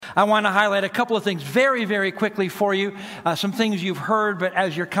I want to highlight a couple of things very, very quickly for you. Some things you've heard, but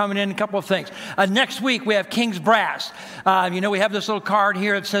as you're coming in, a couple of things. Next week, we have King's Brass. We have this little card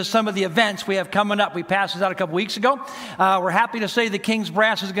here that says some of the events we have coming up. We passed this out a couple weeks ago. We're happy to say the King's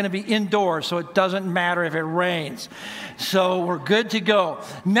Brass is going to be indoors, so it doesn't matter if it rains. So we're good to go.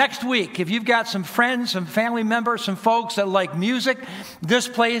 Next week, if you've got some friends, some family members, some folks that like music, this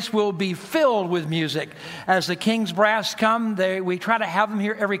place will be filled with music. As the King's Brass come, we try to have them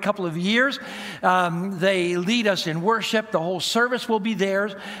here every couple of years. They lead us in worship. The whole service will be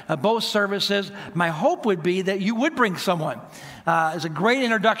theirs, both services. My hope would be that you would bring someone. It's a great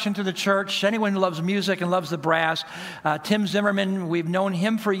introduction to the church. Anyone who loves music and loves the brass. Tim Zimmerman, we've known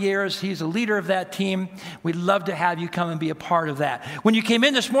him for years. He's the leader of that team. We'd love to have you come and be a part of that. When you came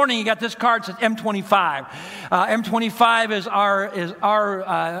in this morning, you got this card that says M25. M25 is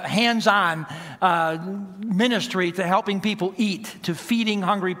our hands-on ministry to helping people eat, to feeding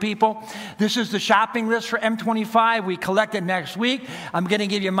hungry people. This is the shopping list for M25. We collect it next week. I'm going to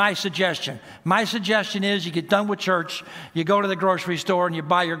give you my suggestion. My suggestion is you get done with church, you go to the grocery store and you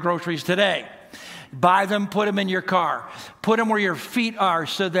buy your groceries today. Buy them, put them in your car. Put them where your feet are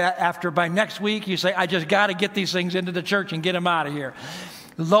so that by next week you say, I just got to get these things into the church and get them out of here.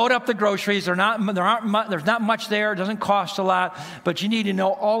 Load up the groceries. There's not much there. It doesn't cost a lot. But you need to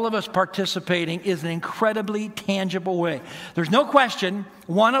know all of us participating is an incredibly tangible way. There's no question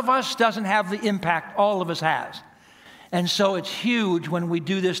one of us doesn't have the impact all of us has. And so it's huge when we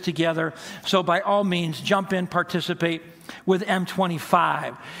do this together. So by all means, jump in, participate with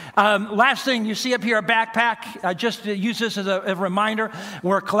M25. Last thing, you see up here a backpack. Just use this as a reminder.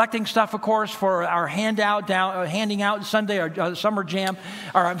 We're collecting stuff, of course, for our handing out Sunday, our summer jam,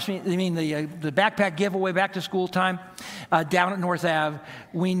 the backpack giveaway back to school time down at North Ave.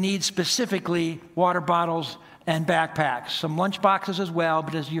 We need specifically water bottles and backpacks, some lunch boxes as well.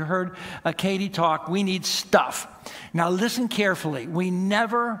 But as you heard Katie talk, we need stuff. Now listen carefully. We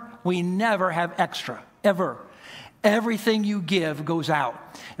never have extra, ever. Everything you give goes out.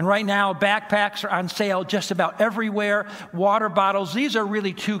 And right now, backpacks are on sale just about everywhere. Water bottles, these are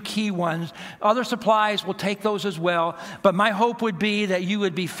really two key ones. Other supplies, we'll take those as well. But my hope would be that you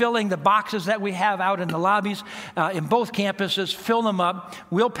would be filling the boxes that we have out in the lobbies in both campuses. Fill them up.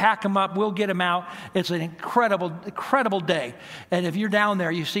 We'll pack them up. We'll get them out. It's an incredible day. And if you're down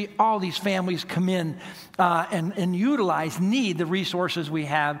there, you see all these families come in and need the resources we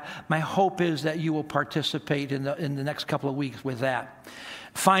have. My hope is that you will participate in the next couple of weeks with that.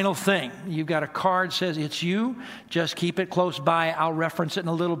 Final thing, you've got a card that says it's you. Just keep it close by. I'll reference it in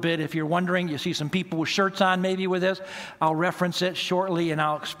a little bit. If you're wondering, you see some people with shirts on maybe with this. I'll reference it shortly and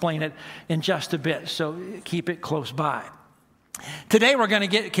I'll explain it in just a bit. So keep it close by. Today we're going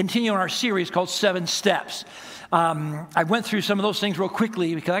to continue our series called 7 Steps. I went through some of those things real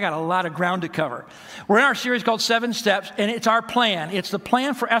quickly because I got a lot of ground to cover. We're in our series called 7 Steps, and it's our plan. It's the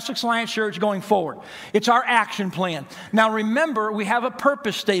plan for Essex Alliance Church going forward. It's our action plan. Now remember, we have a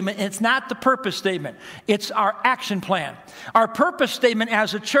purpose statement, and it's not the purpose statement. It's our action plan. Our purpose statement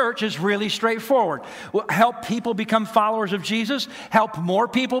as a church is really straightforward. We'll help people become followers of Jesus, help more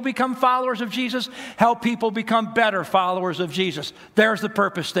people become followers of Jesus, help people become better followers of Jesus. There's the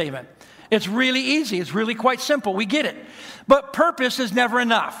purpose statement. It's really easy. It's really quite simple. We get it. But purpose is never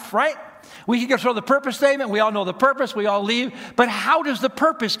enough, right? We can go through the purpose statement. We all know the purpose. We all leave. But how does the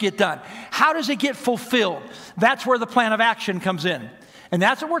purpose get done? How does it get fulfilled? That's where the plan of action comes in. And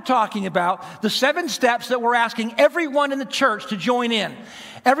that's what we're talking about. The 7 steps that we're asking everyone in the church to join in.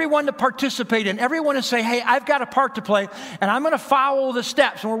 Everyone to participate in. Everyone to say, hey, I've got a part to play, and I'm going to follow the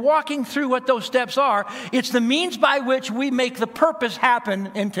steps. And we're walking through what those steps are. It's the means by which we make the purpose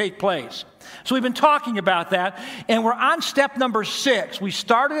happen and take place. So we've been talking about that, and we're on step number 6. We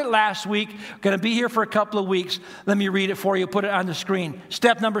started it last week. Going to be here for a couple of weeks. Let me read it for you. Put it on the screen.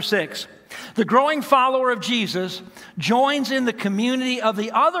 Step number 6. The growing follower of Jesus joins in the community of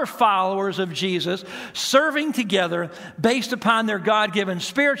the other followers of Jesus, serving together based upon their God-given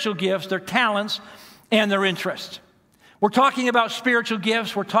spiritual gifts, their talents, and their interests. We're talking about spiritual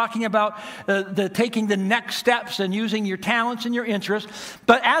gifts. We're talking about taking the next steps and using your talents and your interests.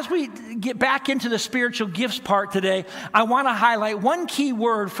 But as we get back into the spiritual gifts part today, I want to highlight one key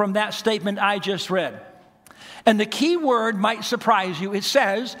word from that statement I just read. And the key word might surprise you. It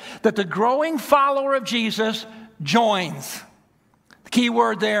says that the growing follower of Jesus joins. The key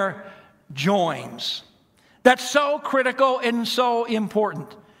word there, joins. That's so critical and so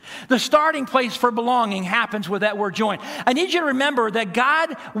important. The starting place for belonging happens with that word join. I need you to remember that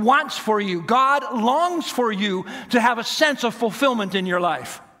God wants for you, God longs for you to have a sense of fulfillment in your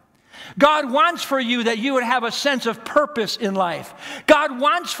life. God wants for you that you would have a sense of purpose in life. God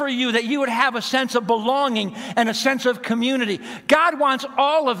wants for you that you would have a sense of belonging and a sense of community. God wants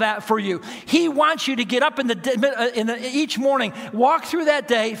all of that for you. He wants you to get up each morning, walk through that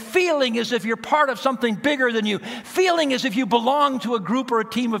day, feeling as if you're part of something bigger than you, feeling as if you belong to a group or a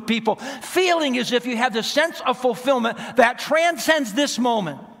team of people, feeling as if you have the sense of fulfillment that transcends this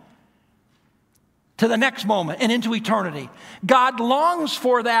moment to the next moment and into eternity. God longs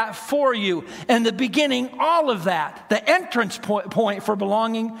for that for you. And the beginning, all of that, the entrance point for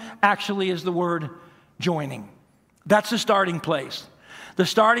belonging actually is the word joining. That's the starting place. The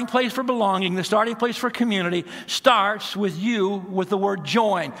starting place for belonging, the starting place for community starts with you with the word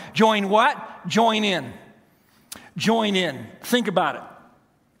join. Join what? Join in. Join in. Think about it.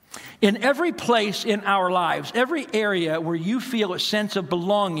 In every place in our lives, every area where you feel a sense of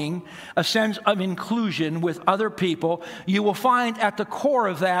belonging, a sense of inclusion with other people, you will find at the core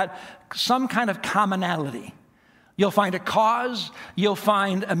of that some kind of commonality. You'll find a cause, you'll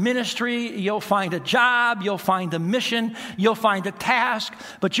find a ministry, you'll find a job, you'll find a mission, you'll find a task,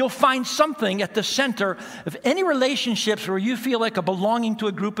 but you'll find something at the center of any relationships where you feel like a belonging to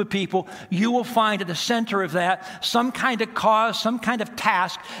a group of people. You will find at the center of that some kind of cause, some kind of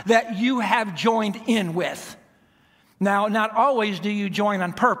task that you have joined in with. Now, not always do you join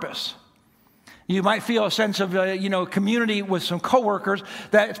on purpose. You might feel a sense of community with some coworkers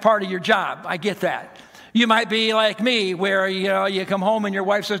that it's part of your job. I get that. You might be like me, where you come home and your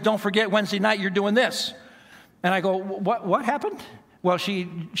wife says, "Don't forget Wednesday night you're doing this." And I go, "What happened?" Well, she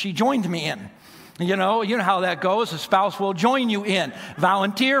joined me in. You know how that goes. A spouse will join you in.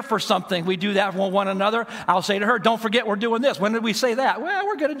 Volunteer for something. We do that with one another. I'll say to her, "Don't forget we're doing this." When did we say that? Well,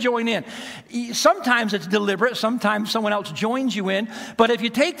 we're going to join in. Sometimes it's deliberate. Sometimes someone else joins you in. But if you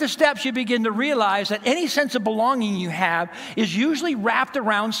take the steps, you begin to realize that any sense of belonging you have is usually wrapped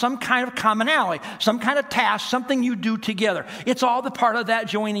around some kind of commonality, some kind of task, something you do together. It's all the part of that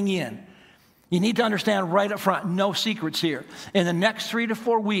joining in. You need to understand right up front, no secrets here. In the next 3 to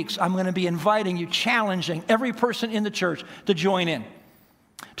 4 weeks, I'm going to be inviting you, challenging every person in the church to join in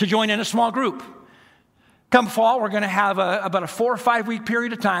a small group. Come fall, we're going to have about a 4 or 5 week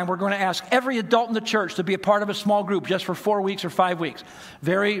period of time. We're going to ask every adult in the church to be a part of a small group just for 4 weeks or 5 weeks.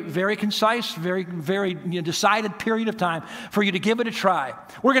 Very, very concise, very, very decided period of time for you to give it a try.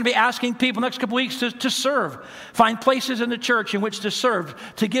 We're going to be asking people next couple weeks to serve. Find places in the church in which to serve,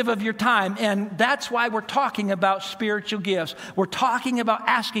 to give of your time. And that's why we're talking about spiritual gifts. We're talking about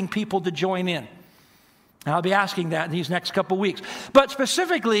asking people to join in. And I'll be asking that in these next couple weeks. But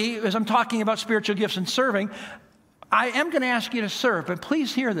specifically, as I'm talking about spiritual gifts and serving, I am going to ask you to serve. But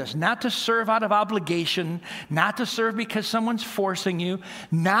please hear this. Not to serve out of obligation. Not to serve because someone's forcing you.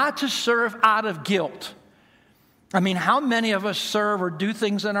 Not to serve out of guilt. I mean, how many of us serve or do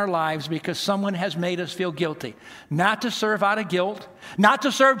things in our lives because someone has made us feel guilty? Not to serve out of guilt. Not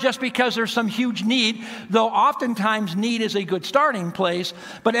to serve just because there's some huge need, though oftentimes need is a good starting place.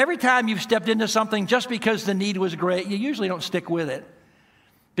 But every time you've stepped into something just because the need was great, you usually don't stick with it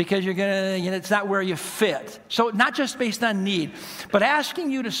because it's not where you fit. So not just based on need, but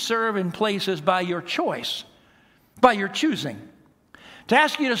asking you to serve in places by your choice, by your choosing. To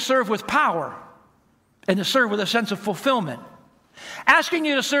ask you to serve with power. And to serve with a sense of fulfillment. Asking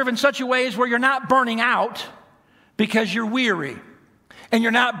you to serve in such a ways where you're not burning out because you're weary. And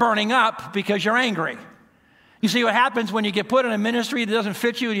you're not burning up because you're angry. You see what happens when you get put in a ministry that doesn't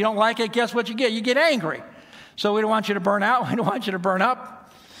fit you and you don't like it, guess what you get? You get angry. So we don't want you to burn out. We don't want you to burn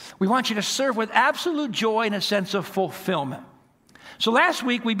up. We want you to serve with absolute joy and a sense of fulfillment. So last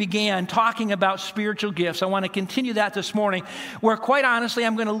week we began talking about spiritual gifts. I want to continue that this morning, where quite honestly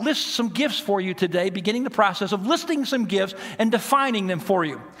I'm going to list some gifts for you today, beginning the process of listing some gifts and defining them for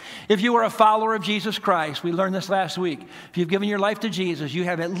you. If you are a follower of Jesus Christ, we learned this last week, if you've given your life to Jesus, you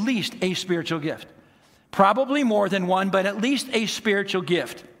have at least a spiritual gift. Probably more than one, but at least a spiritual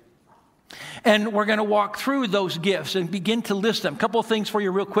gift. And we're going to walk through those gifts and begin to list them. A couple of things for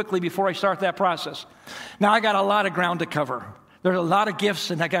you real quickly before I start that process. Now I got a lot of ground to cover. There's a lot of gifts,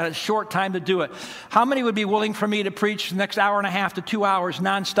 and I got a short time to do it. How many would be willing for me to preach the next hour and a half to 2 hours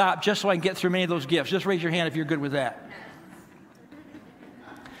nonstop just so I can get through many of those gifts? Just raise your hand if you're good with that.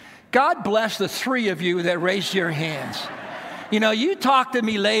 God bless the 3 of you that raised your hands. You talk to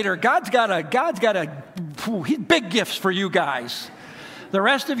me later. God's got big gifts for you guys. The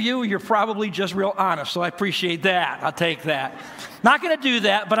rest of you, you're probably just real honest, so I appreciate that. I'll take that. Not going to do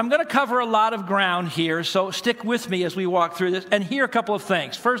that, but I'm going to cover a lot of ground here, so stick with me as we walk through this and hear a couple of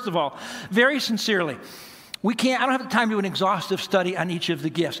things. First of all, very sincerely, I don't have the time to do an exhaustive study on each of the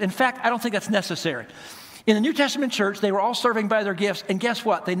gifts. In fact, I don't think that's necessary. In the New Testament church, they were all serving by their gifts, and guess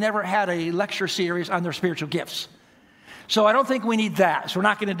what? They never had a lecture series on their spiritual gifts. So I don't think we need that, so we're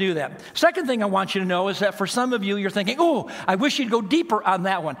not going to do that. Second thing I want you to know is that for some of you, you're thinking, oh, I wish you'd go deeper on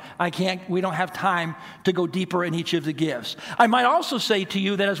that one. We don't have time to go deeper in each of the gifts. I might also say to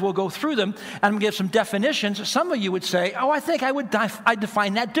you that as we'll go through them, and I'm going to give some definitions, some of you would say, oh, I think I'd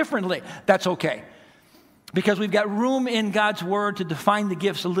define that differently. That's okay. Because we've got room in God's Word to define the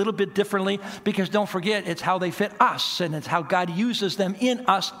gifts a little bit differently, because don't forget, it's how they fit us, and it's how God uses them in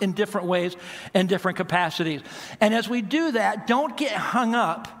us in different ways and different capacities. And as we do that, don't get hung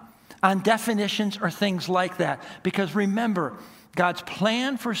up on definitions or things like that, because remember, God's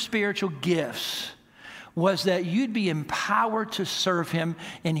plan for spiritual gifts was that you'd be empowered to serve Him,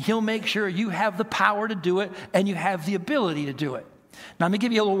 and He'll make sure you have the power to do it and you have the ability to do it. Now, let me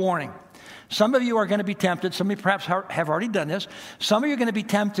give you a little warning. Some of you are going to be tempted. Some of you perhaps have already done this. Some of you are going to be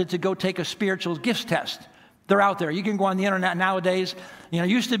tempted to go take a spiritual gifts test. They're out there. You can go on the internet nowadays. It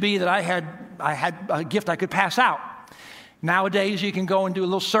used to be that I had a gift I could pass out. Nowadays, you can go and do a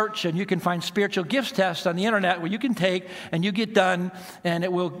little search, and you can find spiritual gifts tests on the internet where you can take, and you get done, and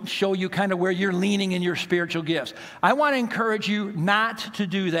it will show you kind of where you're leaning in your spiritual gifts. I want to encourage you not to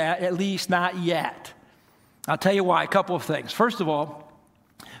do that, at least not yet. I'll tell you why. A couple of things. First of all,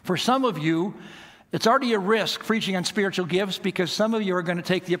 for some of you, it's already a risk preaching on spiritual gifts, because some of you are going to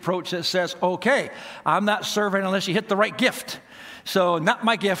take the approach that says, okay, I'm not serving unless you hit the right gift. So not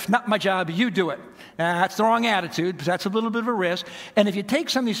my gift, not my job, you do it. That's the wrong attitude, because that's a little bit of a risk. And if you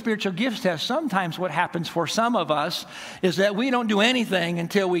take some of these spiritual gifts tests, sometimes what happens for some of us is that we don't do anything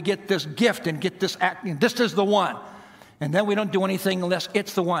until we get this gift and get this act, and this is the one. And then we don't do anything unless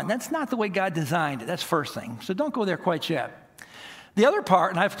it's the one. That's not the way God designed it. That's first thing. So don't go there quite yet. The other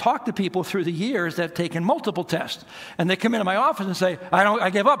part, and I've talked to people through the years that have taken multiple tests, and they come into my office and say, I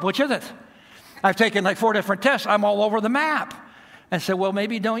give up. Which is it? I've taken like 4 different tests. I'm all over the map. And I said, well,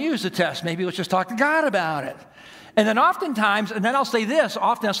 maybe don't use the test. Maybe let's just talk to God about it. And then oftentimes, and then I'll say this,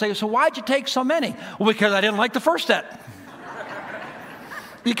 often I'll say, so why'd you take so many? Well, because I didn't like the first set.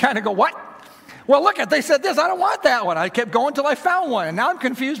 You kind of go, what? Well, look, they said this. I don't want that one. I kept going until I found one. And now I'm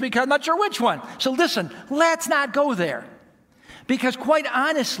confused because I'm not sure which one. So listen, let's not go there. Because quite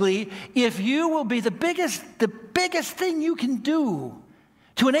honestly, if you will be the biggest thing you can do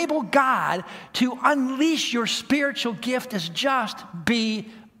to enable God to unleash your spiritual gift is just be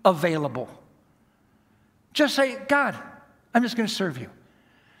available. Just say, God, I'm just going to serve you.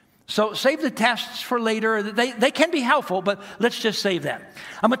 So save the tests for later. They can be helpful, but let's just save that.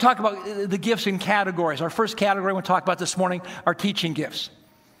 I'm going to talk about the gifts in categories. Our first category we'll talk about this morning are teaching gifts.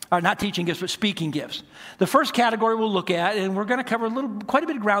 Not teaching gifts, but speaking gifts. The first category we'll look at, and we're going to cover quite a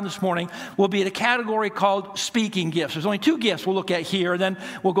bit of ground this morning, will be at a category called speaking gifts. There's only 2 gifts we'll look at here, and then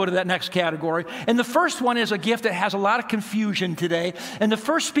we'll go to that next category. And the first one is a gift that has a lot of confusion today. And the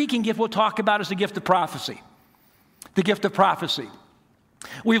first speaking gift we'll talk about is the gift of prophecy. The gift of prophecy.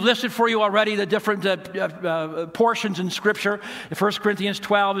 We've listed for you already the different portions in Scripture. 1 Corinthians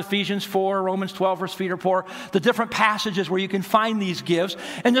 12, Ephesians 4, Romans 12, 1 Peter 4, the different passages where you can find these gifts.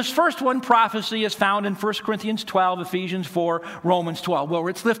 And this first one, prophecy, is found in 1 Corinthians 12, Ephesians 4, Romans 12. Well,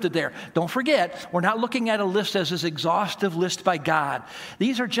 it's listed there. Don't forget, we're not looking at a list as this exhaustive list by God.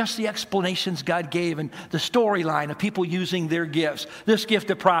 These are just the explanations God gave and the storyline of people using their gifts. This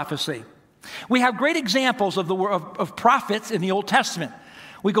gift of prophecy. We have great examples of prophets in the Old Testament.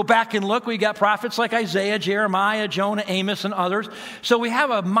 We go back and look, we got prophets like Isaiah, Jeremiah, Jonah, Amos, and others. So we have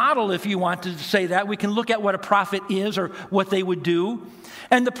a model, if you want to say that. We can look at what a prophet is or what they would do.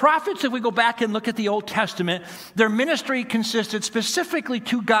 And the prophets, if we go back and look at the Old Testament, their ministry consisted specifically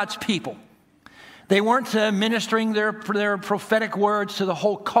to God's people. They weren't ministering their prophetic words to the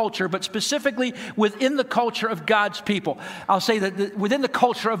whole culture, but specifically within the culture of God's people. I'll say that within the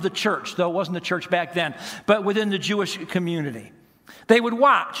culture of the church, though it wasn't the church back then, but within the Jewish community. They would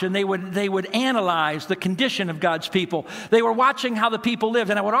watch and they would analyze the condition of God's people. They were watching how the people lived.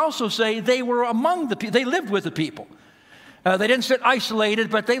 And I would also say they were among the people. They lived with the people. They didn't sit isolated,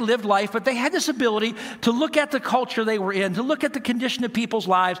 but they lived life. But they had this ability to look at the culture they were in, to look at the condition of people's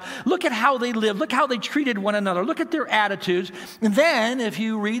lives, look at how they lived, look how they treated one another, look at their attitudes. And then, if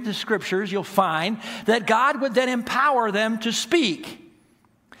you read the Scriptures, you'll find that God would then empower them to speak.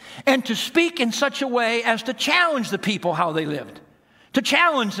 And to speak in such a way as to challenge the people how they lived. To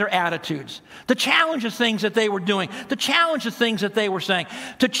challenge their attitudes, to challenge the things that they were doing, to challenge the things that they were saying,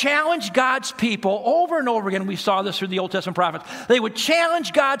 to challenge God's people over and over again. We saw this through the Old Testament prophets. They would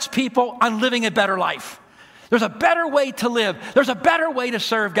challenge God's people on living a better life. There's a better way to live. There's a better way to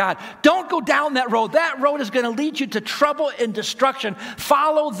serve God. Don't go down that road. That road is going to lead you to trouble and destruction.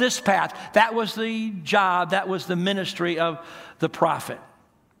 Follow this path. That was the job. That was the ministry of the prophet.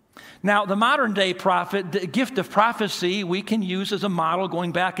 Now, the modern day prophet, the gift of prophecy, we can use as a model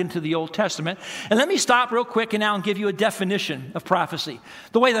going back into the Old Testament. And let me stop real quick and now give you a definition of prophecy,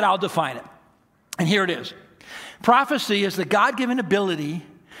 the way that I'll define it. And here it is. Prophecy is the God-given ability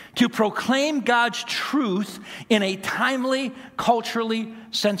to proclaim God's truth in a timely, culturally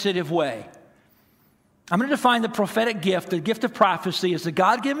sensitive way. I'm going to define the prophetic gift, the gift of prophecy, as the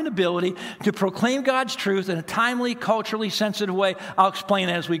God-given ability to proclaim God's truth in a timely, culturally sensitive way. I'll explain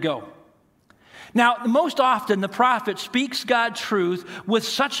as we go. Now, most often the prophet speaks God's truth with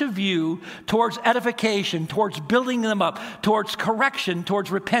such a view towards edification, towards building them up, towards correction,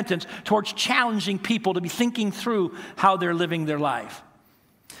 towards repentance, towards challenging people to be thinking through how they're living their life.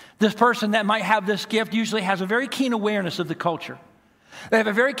 This person that might have this gift usually has a very keen awareness of the culture. They have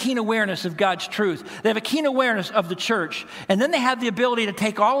a very keen awareness of God's truth. They have a keen awareness of the church. And then they have the ability to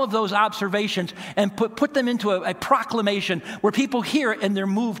take all of those observations and put them into a proclamation where people hear it and they're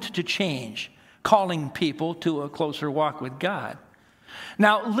moved to change, calling people to a closer walk with God.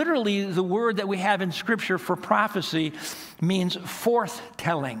 Now, literally, the word that we have in Scripture for prophecy means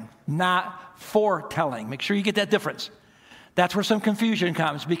forthtelling, not foretelling. Make sure you get that difference. That's where some confusion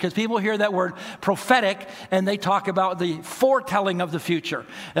comes, because people hear that word prophetic and they talk about the foretelling of the future,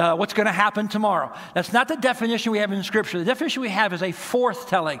 what's going to happen tomorrow. That's not the definition we have in Scripture. The definition we have is a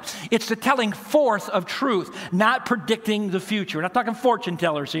forthtelling. It's the telling forth of truth, not predicting the future. We're not talking fortune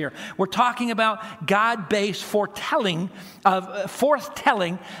tellers here. We're talking about God-based forthtelling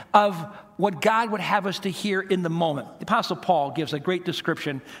of what God would have us to hear in the moment. The Apostle Paul gives a great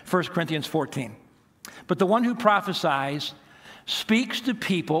description, 1 Corinthians 14. But the one who prophesies speaks to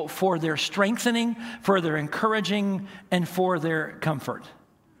people for their strengthening, for their encouraging, and for their comfort.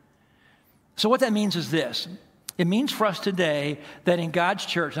 So what that means is this. It means for us today that in God's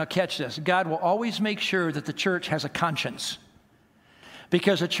church, now catch this, God will always make sure that the church has a conscience.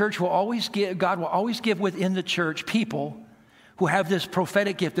 Because God will always give within the church people who have this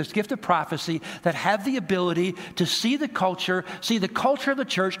prophetic gift, this gift of prophecy, that have the ability to see the culture of the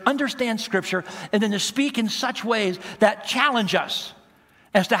church, understand Scripture, and then to speak in such ways that challenge us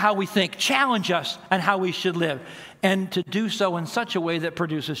as to how we think, challenge us on how we should live, and to do so in such a way that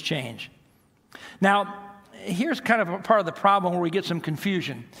produces change. Now, here's kind of a part of the problem where we get some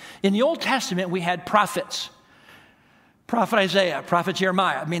confusion. In the Old Testament, we had prophets. Prophet Isaiah, Prophet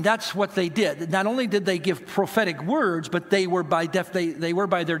Jeremiah. I mean, that's what they did. Not only did they give prophetic words, but they were by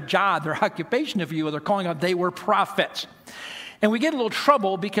their job, their occupation, if you will, their calling out, they were prophets. And we get a little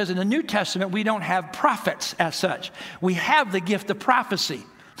trouble because in the New Testament, we don't have prophets as such. We have the gift of prophecy.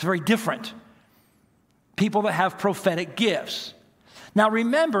 It's very different. People that have prophetic gifts. Now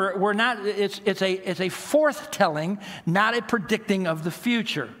remember, it's a forthtelling, not a predicting of the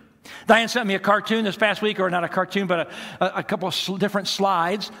future. Diane sent me a cartoon this past week, or not a cartoon, but a couple of different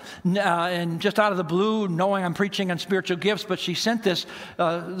slides, and just out of the blue, knowing I'm preaching on spiritual gifts, but she sent this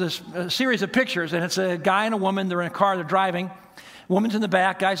series of pictures, and it's a guy and a woman, they're in a car, they're driving, woman's in the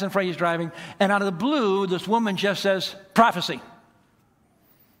back, guy's in front, he's driving, and out of the blue, this woman just says, prophecy.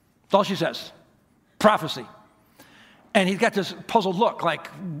 That's all she says, prophecy. And he's got this puzzled look, like,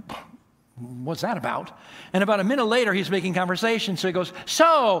 what's that about? And about a minute later, he's making conversation. So he goes,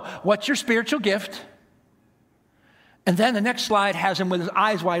 so what's your spiritual gift? And then the next slide has him with his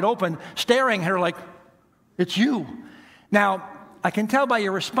eyes wide open, staring at her like, it's you. Now, I can tell by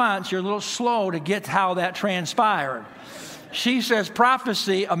your response, you're a little slow to get how that transpired. She says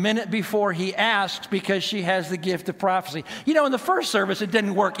prophecy a minute before he asks because she has the gift of prophecy. You know, in the first service, it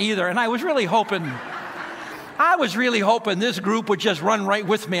didn't work either. And I was really hoping this group would just run right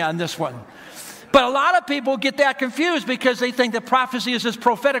with me on this one. But a lot of people get that confused because they think that prophecy is this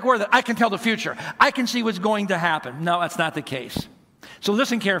prophetic word that I can tell the future. I can see what's going to happen. No, that's not the case. So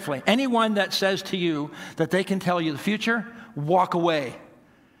listen carefully. Anyone that says to you that they can tell you the future, walk away.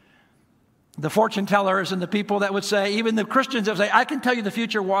 The fortune tellers and the people that would say, even the Christians that would say, I can tell you the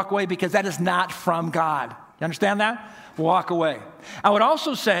future, walk away, because that is not from God. You understand that? Walk away. I would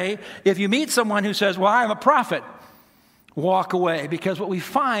also say, if you meet someone who says, well, I'm a prophet, walk away. Because what we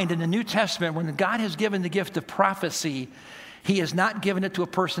find in the New Testament, when God has given the gift of prophecy, he has not given it to a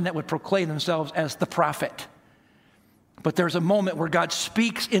person that would proclaim themselves as the prophet. But there's a moment where God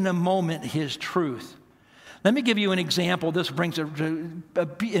speaks in a moment his truth. Let me give you an example. This brings a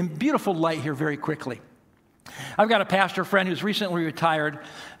beautiful light here very quickly. I've got a pastor friend who's recently retired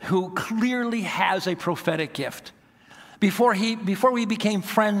who clearly has a prophetic gift. Before we became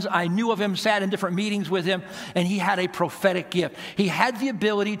friends, I knew of him, sat in different meetings with him, and he had a prophetic gift. He had the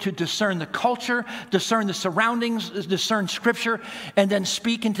ability to discern the culture, discern the surroundings, discern Scripture, and then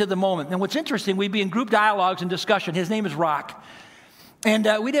speak into the moment. And what's interesting, we'd be in group dialogues and discussion. His name is Rock. And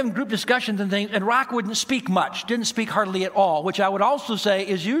we'd have group discussions and things, and Rock wouldn't speak much, didn't speak hardly at all, which I would also say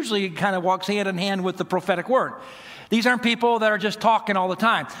is usually kind of walks hand in hand with the prophetic word. These aren't people that are just talking all the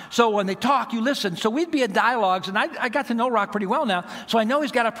time. So when they talk, you listen. So we'd be in dialogues, and I got to know Rock pretty well now, so I know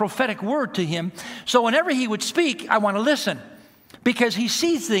he's got a prophetic word to him. So whenever he would speak, I want to listen, because he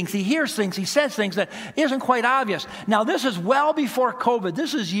sees things, he hears things, he says things that isn't quite obvious. Now, this is well before COVID.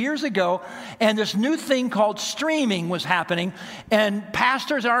 This is years ago, and this new thing called streaming was happening, and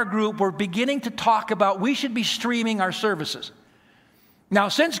pastors in our group were beginning to talk about we should be streaming our services. Now,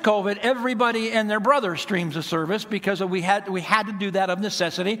 since COVID, everybody and their brother streams a service because we had to do that of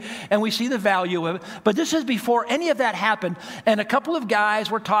necessity, and we see the value of it. But this is before any of that happened, and a couple of guys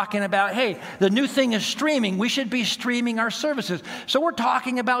were talking about, hey, the new thing is streaming. We should be streaming our services. So we're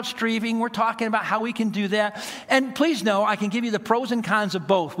talking about streaming. We're talking about how we can do that. And please know, I can give you the pros and cons of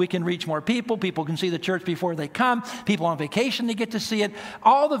both. We can reach more people. People can see the church before they come. People on vacation, they get to see it.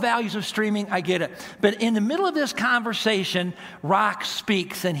 All the values of streaming, I get it. But in the middle of this conversation, Rock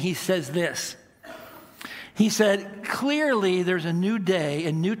speaks, and he says this. He said, clearly there's a new day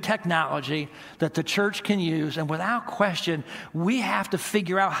and new technology that the church can use, and without question, we have to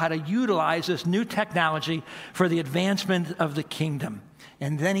figure out how to utilize this new technology for the advancement of the kingdom.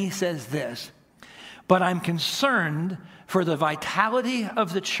 And then he says this, but I'm concerned for the vitality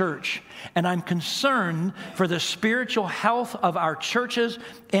of the church, and I'm concerned for the spiritual health of our churches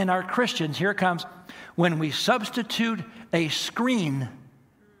and our Christians. Here it comes. When we substitute a screen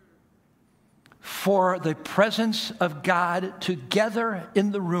for the presence of God together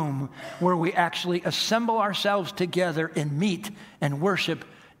in the room where we actually assemble ourselves together and meet and worship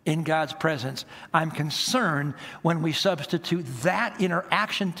in God's presence. I'm concerned when we substitute that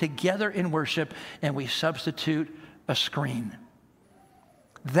interaction together in worship and we substitute a screen.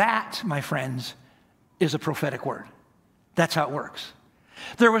 That, my friends, is a prophetic word. That's how it works.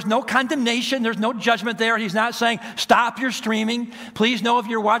 There was no condemnation. There's no judgment there. He's not saying, stop your streaming. Please know if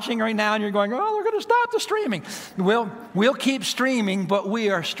you're watching right now and you're going, oh, they're going to stop the streaming. We'll keep streaming, but we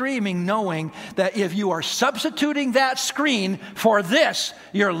are streaming knowing that if you are substituting that screen for this,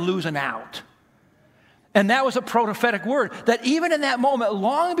 you're losing out. And that was a prophetic word, that even in that moment,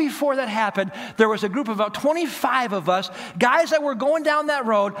 long before that happened, there was a group of about 25 of us, guys that were going down that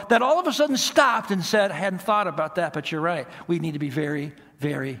road, that all of a sudden stopped and said, I hadn't thought about that, but you're right. We need to be very,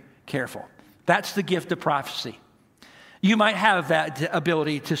 very careful. That's the gift of prophecy. You might have that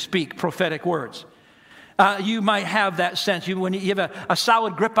ability to speak prophetic words. You might have that sense. When you have a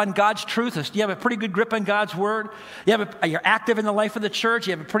solid grip on God's truth, you have a pretty good grip on God's word. You're active in the life of the church.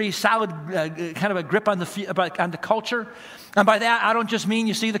 You have a pretty solid kind of a grip on the culture. And by that, I don't just mean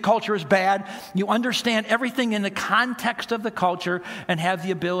you see the culture is bad. You understand everything in the context of the culture and have the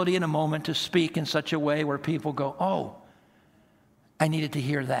ability in a moment to speak in such a way where people go, oh, I needed to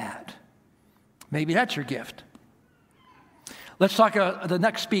hear that. Maybe that's your gift. Let's talk about the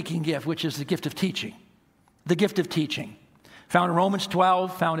next speaking gift, which is the gift of teaching. The gift of teaching. Found in Romans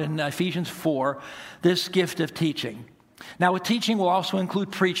 12, found in Ephesians 4, this gift of teaching. Now, with teaching, we'll also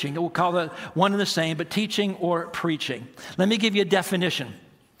include preaching. We'll call it one and the same, but teaching or preaching. Let me give you a definition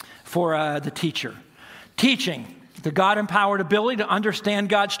for the teacher. Teaching, the God-empowered ability to understand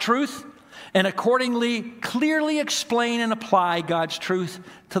God's truth and accordingly clearly explain and apply God's truth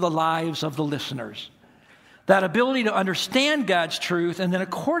to the lives of the listeners. That ability to understand God's truth and then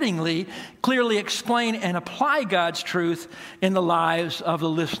accordingly clearly explain and apply God's truth in the lives of the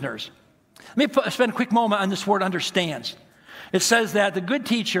listeners. Let me spend a quick moment on this word understands. It says that the good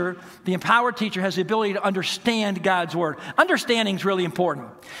teacher, the empowered teacher, has the ability to understand God's word. Understanding is really important.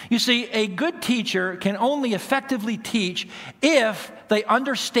 You see, a good teacher can only effectively teach if they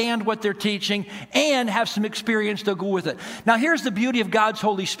understand what they're teaching and have some experience to go with it. Now, here's the beauty of God's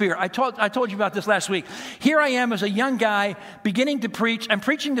Holy Spirit. I told you about this last week. Here I am as a young guy beginning to preach. I'm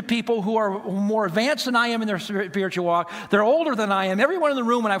preaching to people who are more advanced than I am in their spiritual walk. They're older than I am. Everyone in the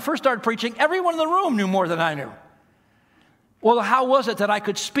room, when I first started preaching, everyone in the room knew more than I knew. Well, how was it that I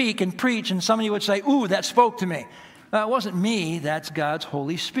could speak and preach and somebody would say, ooh, that spoke to me? It wasn't me, that's God's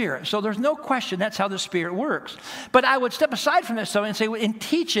Holy Spirit. So there's no question that's how the Spirit works. But I would step aside from this and say, in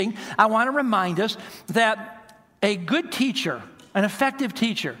teaching, I want to remind us that a good teacher, an effective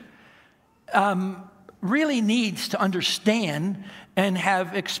teacher, really needs to understand and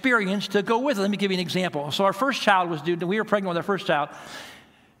have experience to go with it. Let me give you an example. So our first child was due, we were pregnant with our first child.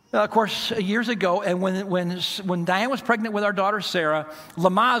 Of course, years ago, and when Diane was pregnant with our daughter Sarah,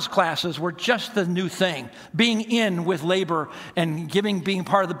 Lamaze classes were just the new thing. Being in with labor and being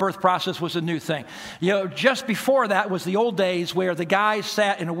part of the birth process was a new thing. Just before that was the old days where the guys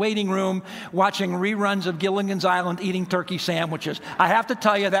sat in a waiting room watching reruns of Gilligan's Island eating turkey sandwiches. I have to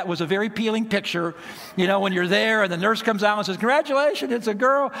tell you, that was a very appealing picture. When you're there and the nurse comes out and says, "Congratulations, it's a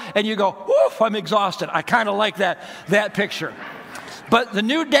girl," and you go, "Woof, I'm exhausted." I kind of like that picture. But the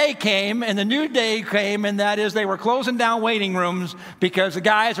new day came, and that is they were closing down waiting rooms because the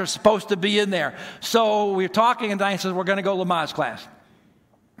guys are supposed to be in there. So we were talking, and Diane says, "We're going to go Lamaze class."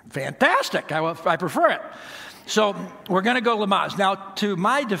 Fantastic. I prefer it. So we're going to go Lamaze. Now, to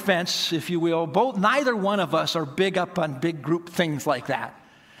my defense, if you will, neither one of us are big up on big group things like that.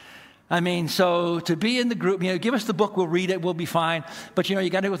 So to be in the group, give us the book, we'll read it, we'll be fine. But, you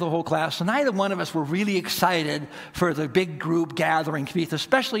got to do with the whole class. So neither one of us were really excited for the big group gathering,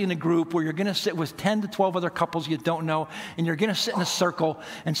 especially in a group where you're going to sit with 10 to 12 other couples you don't know, and you're going to sit in a circle,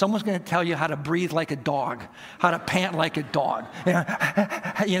 and someone's going to tell you how to breathe like a dog, how to pant like a dog.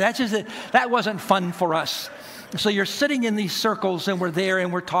 That wasn't fun for us. So you're sitting in these circles, and we're there,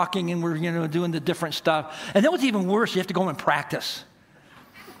 and we're talking, and we're doing the different stuff. And then what's even worse, you have to go and practice.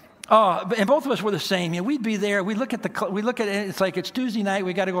 Oh, and both of us were the same. We'd be there. We look at it. It's like it's Tuesday night.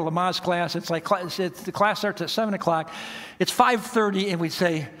 We got to go to Lamaze class. It's like the class starts at 7:00. It's 5:30, and we'd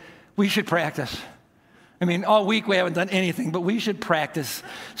say we should practice. All week we haven't done anything, but we should practice.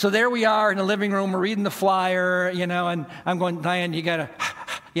 So there we are in the living room. We're reading the flyer, and I'm going, "Diane, you gotta,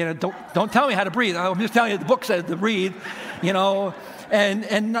 don't tell me how to breathe. I'm just telling you the book says to breathe,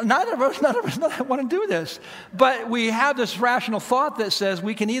 And none of us want to do this. But we have this rational thought that says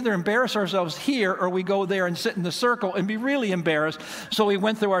we can either embarrass ourselves here or we go there and sit in the circle and be really embarrassed. So we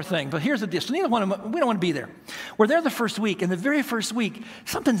went through our thing. But here's the deal. So we don't want to be there. We're there the first week, and the very first week,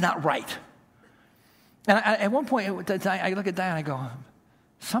 something's not right. And at one point, I look at Diane and I go,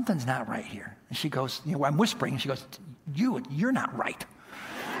 "Something's not right here." And she goes, I'm whispering, and she goes, you're not right.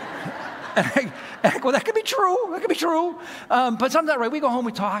 And I go, that could be true. But something's not right. We go home,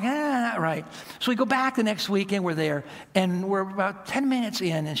 we talk, not right. So we go back the next week, and we're there, and we're about 10 minutes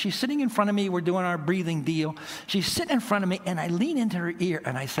in, and she's sitting in front of me. We're doing our breathing deal. She's sitting in front of me, and I lean into her ear,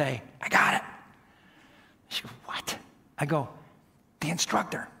 and I say, "I got it." She goes, "What?" I go, "The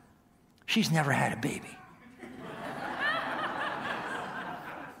instructor. She's never had a baby."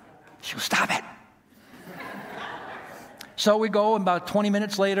 She goes, "Stop it." So we go, and about 20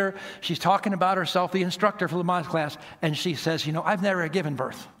 minutes later, she's talking about herself, the instructor for the Lamaze class, and she says, "I've never given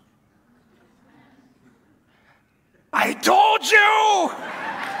birth." I told you!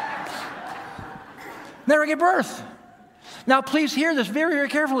 Never give birth. Now, please hear this very, very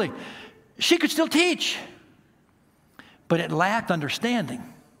carefully. She could still teach, but it lacked understanding,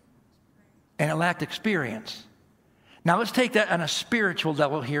 and it lacked experience. Now, let's take that on a spiritual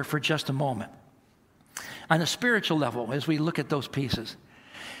level here for just a moment. On a spiritual level, as we look at those pieces,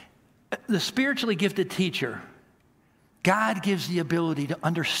 the spiritually gifted teacher, God gives the ability to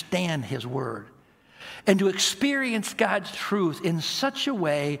understand His Word and to experience God's truth in such a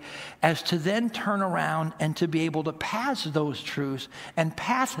way as to then turn around and to be able to pass those truths and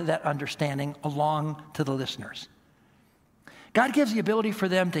pass that understanding along to the listeners. God gives the ability for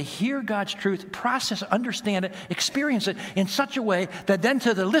them to hear God's truth, process, understand it, experience it in such a way that then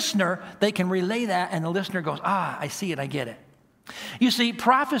to the listener, they can relay that, and the listener goes, I see it, I get it. You see,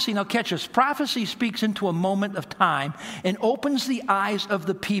 prophecy, now catch this, prophecy speaks into a moment of time and opens the eyes of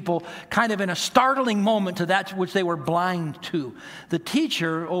the people kind of in a startling moment to that which they were blind to. The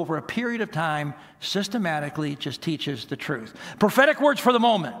teacher, over a period of time, systematically just teaches the truth. Prophetic words for the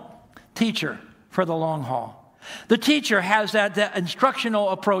moment, teacher for the long haul. The teacher has that instructional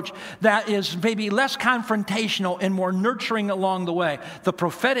approach that is maybe less confrontational and more nurturing along the way. The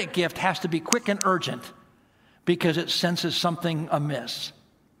prophetic gift has to be quick and urgent because it senses something amiss.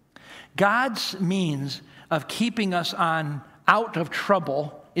 God's means of keeping us out of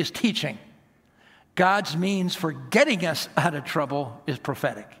trouble is teaching. God's means for getting us out of trouble is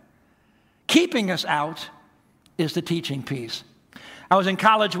prophetic. Keeping us out is the teaching piece. I was in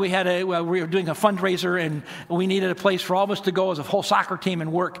college, we were doing a fundraiser, and we needed a place for all of us to go as a whole soccer team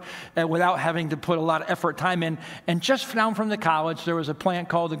and work without having to put a lot of effort, time in. And just down from the college, there was a plant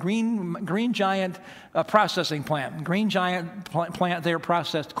called the Green Giant processing plant. Green Giant plant there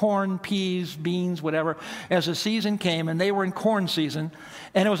processed corn, peas, beans, whatever, as the season came, and they were in corn season.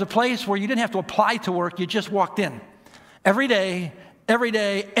 And it was a place where you didn't have to apply to work, you just walked in. Every day, Every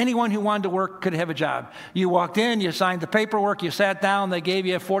day, anyone who wanted to work could have a job. You walked in, you signed the paperwork, you sat down, they gave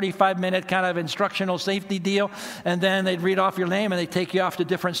you a 45-minute kind of instructional safety deal, and then they'd read off your name and they'd take you off to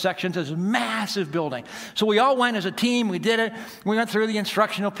different sections. It's a massive building. So we all went as a team, we did it. We went through the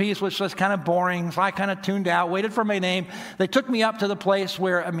instructional piece, which was kind of boring, so I kind of tuned out, waited for my name. They took me up to the place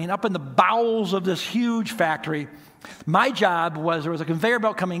where, up in the bowels of this huge factory. My job was, there was a conveyor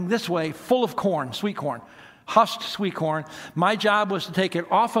belt coming this way full of corn, sweet corn. Husked sweet corn. My job was to take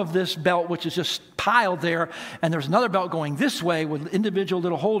it off of this belt, which is just piled there, and there's another belt going this way with individual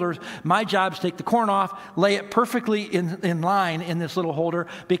little holders. My job is to take the corn off, lay it perfectly in line in this little holder,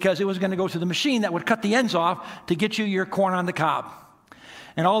 because it was going to go to the machine that would cut the ends off to get you your corn on the cob.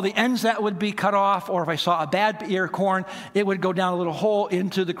 And all the ends that would be cut off, or if I saw a bad ear of corn, it would go down a little hole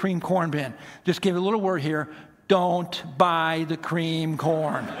into the cream corn bin. Just give a little word here. Don't buy the cream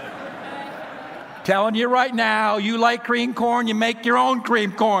corn. Telling you right now, you like cream corn, you make your own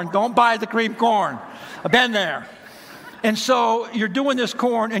cream corn. Don't buy the cream corn. I've been there. And so you're doing this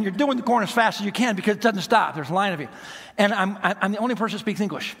corn, and you're doing the corn as fast as you can because it doesn't stop. There's a line of you. And I'm the only person who speaks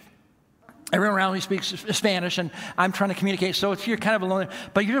English. Everyone around me speaks Spanish, and I'm trying to communicate. So you're kind of alone,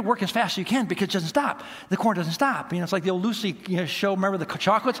 but you're working as fast as you can because it doesn't stop. The corn doesn't stop. It's like the old Lucy show. Remember the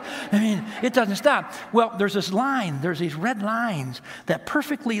chocolates? It doesn't stop. Well, there's this line. There's these red lines that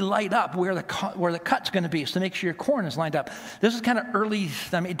perfectly light up where the cut's going to be, so make sure your corn is lined up. This is kind of early.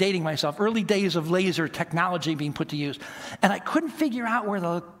 I'm dating myself. Early days of laser technology being put to use, and I couldn't figure out where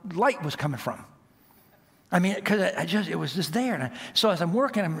the light was coming from. Because it was just there. And so as I'm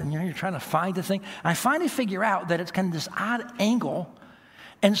working, you're trying to find the thing. And I finally figure out that it's kind of this odd angle.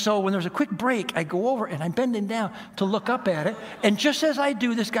 And so when there's a quick break, I go over and I'm bending down to look up at it. And just as I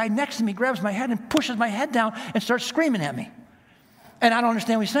do, this guy next to me grabs my head and pushes my head down and starts screaming at me. And I don't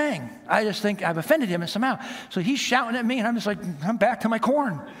understand what he's saying. I just think I've offended him somehow. So he's shouting at me, and I'm just like, I'm back to my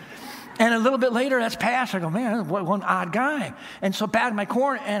corn. And a little bit later, that's passed. I go, man, what one odd guy. And so back to my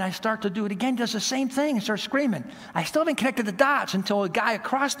corn, and I start to do it again, does the same thing, and starts screaming. I still haven't connected the dots until a guy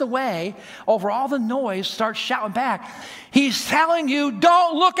across the way, over all the noise, starts shouting back. He's telling you,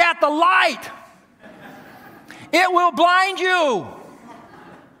 don't look at the light. It will blind you.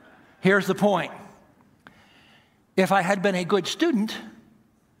 Here's the point. If I had been a good student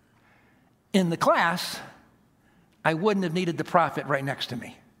in the class, I wouldn't have needed the prophet right next to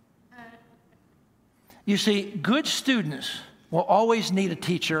me. You see, good students will always need a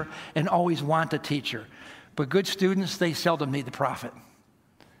teacher and always want a teacher. But good students, they seldom need the prophet.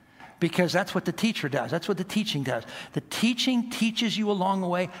 Because that's what the teacher does. That's what the teaching does. The teaching teaches you along the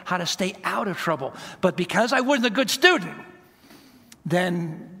way how to stay out of trouble. But because I wasn't a good student,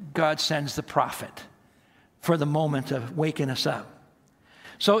 then God sends the prophet for the moment of waking us up.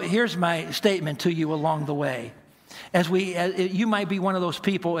 So here's my statement to you along the way. You might be one of those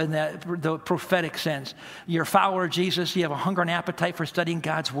people in the prophetic sense. You're a follower of Jesus. You have a hunger and appetite for studying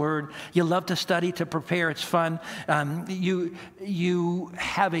God's word. You love to study, to prepare. It's fun. You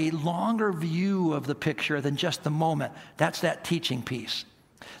have a longer view of the picture than just the moment. That's that teaching piece.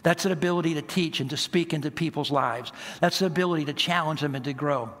 That's an ability to teach and to speak into people's lives. That's the ability to challenge them and to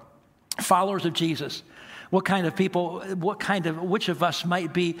grow. Followers of Jesus. What kind of people, which of us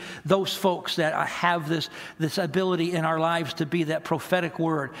might be those folks that have this ability in our lives to be that prophetic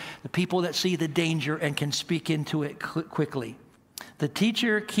word, the people that see the danger and can speak into it quickly. The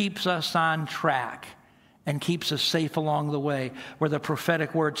teacher keeps us on track and keeps us safe along the way, where the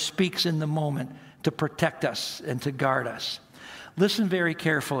prophetic word speaks in the moment to protect us and to guard us. Listen very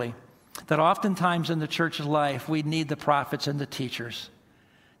carefully, that oftentimes in the church's life, we need the prophets and the teachers.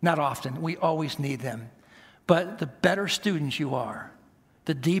 Not often, we always need them. But the better students you are,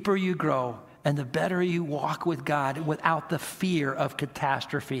 the deeper you grow, and the better you walk with God without the fear of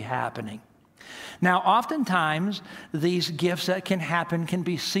catastrophe happening. Now, oftentimes, these gifts that can happen can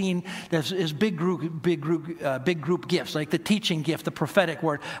be seen as big group gifts, like the teaching gift, the prophetic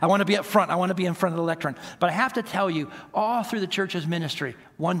word. I want to be up front. I want to be in front of the lectern. But I have to tell you, all through the church's ministry,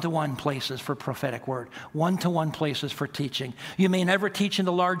 one-to-one places for prophetic word, one-to-one places for teaching. You may never teach in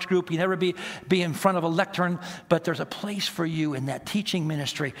the large group. You never be in front of a lectern, but there's a place for you in that teaching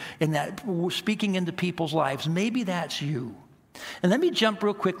ministry, in that speaking into people's lives. Maybe that's you. And let me jump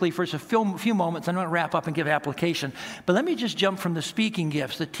real quickly for just a few moments. I'm going to wrap up and give application. But let me just jump from the speaking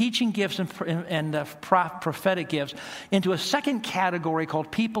gifts, the teaching gifts, and the prophetic gifts into a second category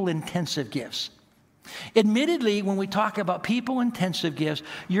called people-intensive gifts. Admittedly, when we talk about people-intensive gifts,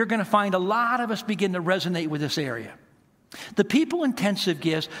 you're going to find a lot of us begin to resonate with this area. The people-intensive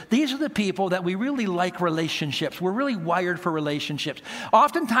gifts, these are the people that we really like relationships. We're really wired for relationships.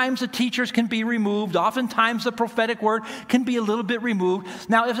 Oftentimes the teachers can be removed. Oftentimes the prophetic word can be a little bit removed.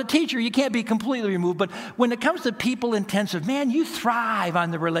 Now, as a teacher, you can't be completely removed, but when it comes to people-intensive, man, you thrive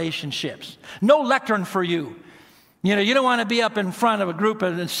on the relationships. No lectern for you. You know, you don't want to be up in front of a group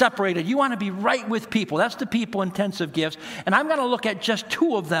and separated. You want to be right with people. That's the people-intensive gifts. And I'm going to look at just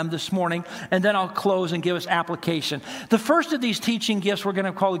two of them this morning, and then I'll close and give us application. The first of these teaching gifts we're going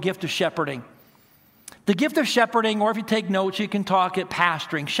to call the gift of shepherding. The gift of shepherding, or if you take notes, you can talk it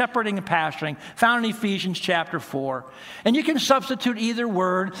pastoring, shepherding and pastoring, found in Ephesians chapter 4. And you can substitute either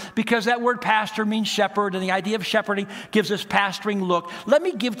word because that word pastor means shepherd, and the idea of shepherding gives us pastoring look. Let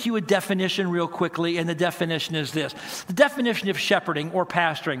me give to you a definition real quickly, and the definition is this. The definition of shepherding or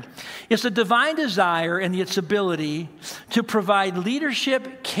pastoring is the divine desire and its ability to provide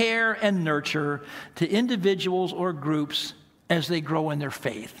leadership, care, and nurture to individuals or groups as they grow in their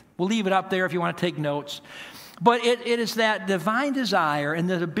faith. We'll leave it up there if you want to take notes. But it is that divine desire and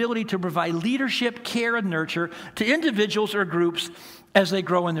the ability to provide leadership, care, and nurture to individuals or groups as they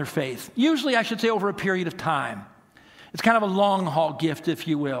grow in their faith. Usually, I should say, over a period of time. It's kind of a long-haul gift, if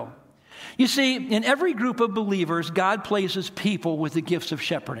you will. You see, in every group of believers, God places people with the gifts of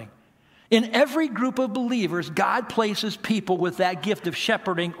shepherding. In every group of believers, God places people with that gift of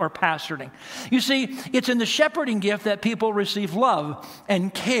shepherding or pastoring. You see, it's in the shepherding gift that people receive love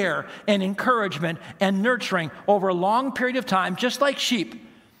and care and encouragement and nurturing over a long period of time, just like sheep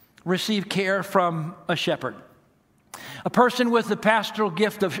receive care from a shepherd. A person with the pastoral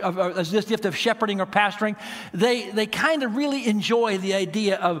gift of this gift of shepherding or pastoring, they kind of really enjoy the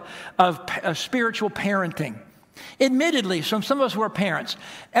idea of spiritual parenting. Admittedly, some of us who are parents,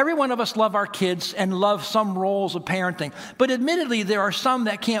 every one of us love our kids and love some roles of parenting. But admittedly, there are some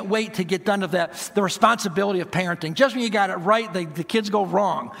that can't wait to get done with the responsibility of parenting. Just when you got it right, the kids go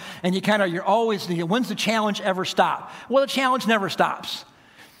wrong. And you're always, when's the challenge ever stop? Well, the challenge never stops,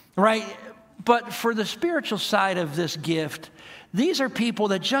 right? But for the spiritual side of this gift, these are people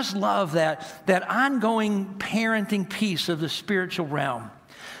that just love that ongoing parenting piece of the spiritual realm.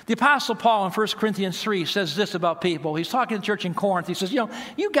 The Apostle Paul in 1 Corinthians 3 says this about people. He's talking to the church in Corinth. He says, you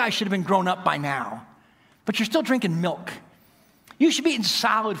guys should have been grown up by now, but you're still drinking milk. You should be eating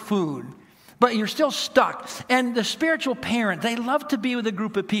solid food, but you're still stuck. And the spiritual parent, they love to be with a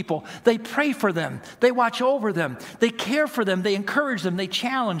group of people. They pray for them. They watch over them. They care for them. They encourage them. They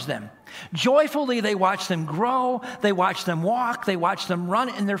challenge them. Joyfully, they watch them grow. They watch them walk. They watch them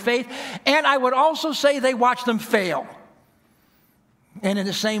run in their faith. And I would also say they watch them fail. And in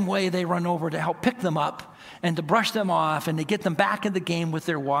the same way, they run over to help pick them up and to brush them off and to get them back in the game with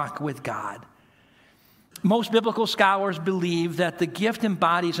their walk with God. Most biblical scholars believe that the gift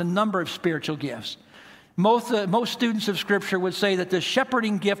embodies a number of spiritual gifts. Most students of Scripture would say that this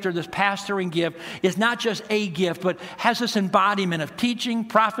shepherding gift or this pastoring gift is not just a gift, but has this embodiment of teaching,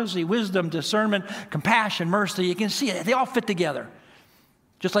 prophecy, wisdom, discernment, compassion, mercy. You can see it. They all fit together.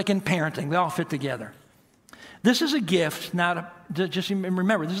 Just like in parenting, they all fit together. This is a gift, just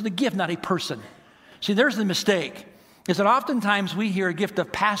remember, this is a gift, not a person. See, there's the mistake, is that oftentimes we hear a gift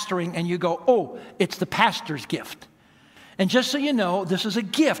of pastoring and you go, oh, it's the pastor's gift. And just so you know, this is a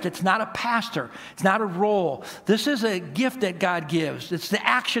gift. It's not a pastor. It's not a role. This is a gift that God gives. It's the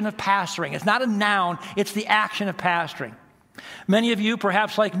action of pastoring. It's not a noun. It's the action of pastoring. Many of you,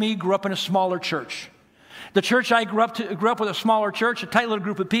 perhaps like me, grew up in a smaller church. The church I grew up with a smaller church, a tight little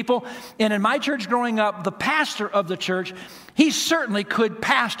group of people. And in my church growing up, the pastor of the church, he certainly could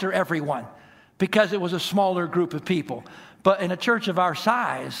pastor everyone because it was a smaller group of people. But in a church of our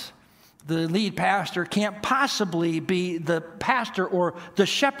size, the lead pastor can't possibly be the pastor or the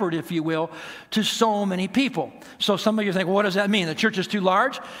shepherd, if you will, to so many people. So some of you think, well, what does that mean? The church is too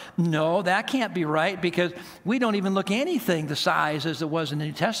large? No, that can't be right because we don't even look anything the size as it was in the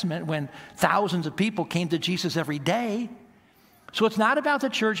New Testament when thousands of people came to Jesus every day. So it's not about the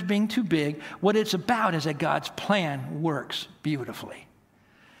church being too big. What it's about is that God's plan works beautifully.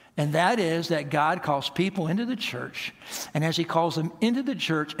 And that is that God calls people into the church, and as he calls them into the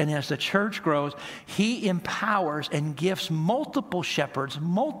church, and as the church grows, he empowers and gifts multiple shepherds,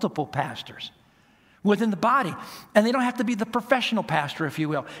 multiple pastors within the body. And they don't have to be the professional pastor, if you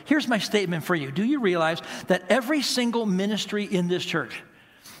will. Here's my statement for you. Do you realize that every single ministry in this church,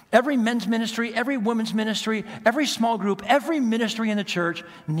 every men's ministry, every women's ministry, every small group, every ministry in the church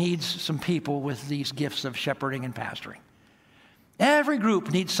needs some people with these gifts of shepherding and pastoring? Every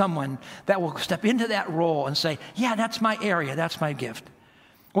group needs someone that will step into that role and say, yeah, that's my area, that's my gift.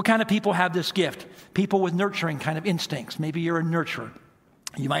 What kind of people have this gift? People with nurturing kind of instincts. Maybe you're a nurturer.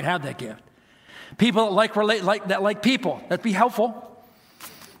 You might have that gift. People that like people. That'd be helpful.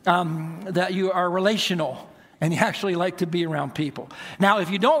 That you are relational and you actually like to be around people. Now,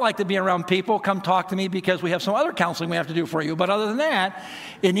 if you don't like to be around people, come talk to me because we have some other counseling we have to do for you. But other than that,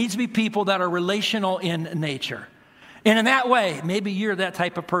 it needs to be people that are relational in nature. And in that way, maybe you're that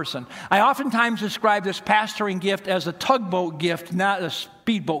type of person. I oftentimes describe this pastoring gift as a tugboat gift, not a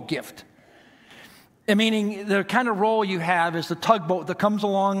speedboat gift. Meaning the kind of role you have is the tugboat that comes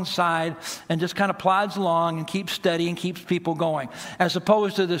alongside and just kind of plods along and keeps steady and keeps people going. As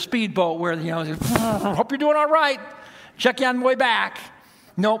opposed to the speedboat where, hope you're doing all right. Check you on the way back.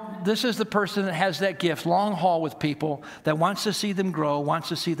 Nope, this is the person that has that gift, long haul with people, that wants to see them grow, wants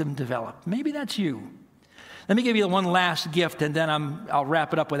to see them develop. Maybe that's you. Let me give you one last gift, and then I'll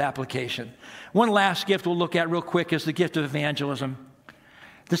wrap it up with application. One last gift we'll look at real quick is the gift of evangelism.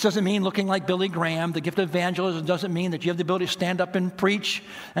 This doesn't mean looking like Billy Graham. The gift of evangelism doesn't mean that you have the ability to stand up and preach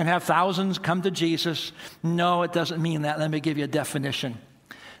and have thousands come to Jesus. No, it doesn't mean that. Let me give you a definition.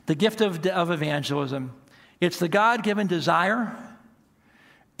 The gift of evangelism, it's the God-given desire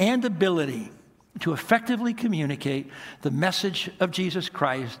and ability to effectively communicate the message of Jesus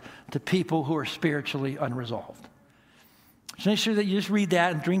Christ to people who are spiritually unresolved. So make sure that you just read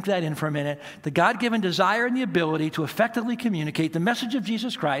that and drink that in for a minute. The God-given desire and the ability to effectively communicate the message of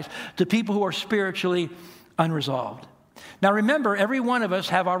Jesus Christ to people who are spiritually unresolved. Now remember, every one of us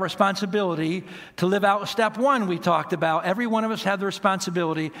have our responsibility to live out step one we talked about. Every one of us have the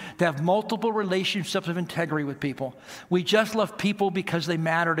responsibility to have multiple relationships of integrity with people. We just love people because they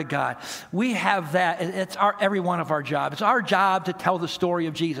matter to God. We have that. It's every one of our jobs. It's our job to tell the story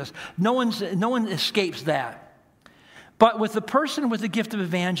of Jesus. No one escapes that. But with the person with the gift of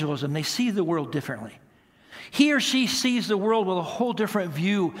evangelism, they see the world differently. He or she sees the world with a whole different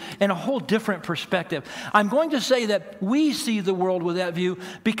view and a whole different perspective. I'm going to say that we see the world with that view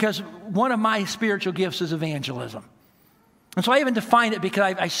because one of my spiritual gifts is evangelism. And so I even define it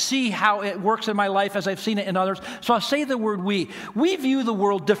because I see how it works in my life as I've seen it in others. So I'll say the word we. We view the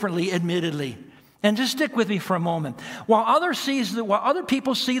world differently, admittedly. And just stick with me for a moment. While other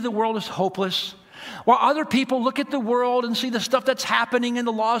people see the world as hopeless, while other people look at the world and see the stuff that's happening and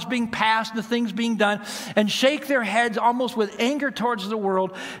the laws being passed, the things being done, and shake their heads almost with anger towards the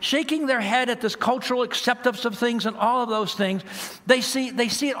world, shaking their head at this cultural acceptance of things and all of those things, they see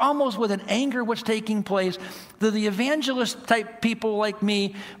it almost with an anger what's taking place. The evangelist type people like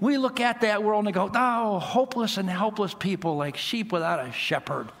me, we look at that world and go, oh, hopeless and helpless people like sheep without a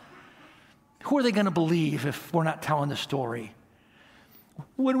shepherd. Who are they going to believe if we're not telling the story?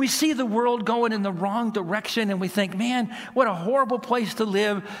 When we see the world going in the wrong direction and we think, man, what a horrible place to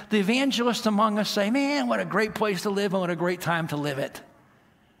live, the evangelists among us say, man, what a great place to live and what a great time to live it.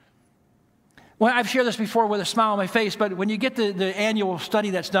 Well, I've shared this before with a smile on my face, but when you get the annual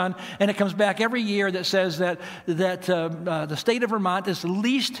study that's done, and it comes back every year that says that the state of Vermont is the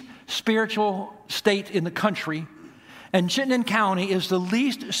least spiritual state in the country, and Chittenden County is the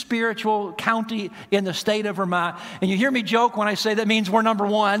least spiritual county in the state of Vermont. And you hear me joke when I say that means we're number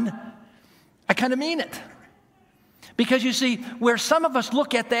one. I kind of mean it. Because you see, where some of us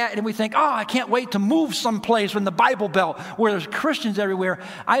look at that and we think, oh, I can't wait to move someplace in the Bible Belt where there's Christians everywhere.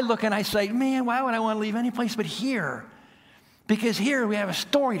 I look and I say, man, why would I want to leave any place but here? Because here we have a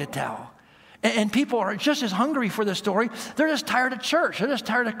story to tell. And people are just as hungry for the story. They're just tired of church. They're just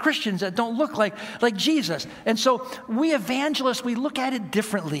tired of Christians that don't look like Jesus. And so we evangelists, we look at it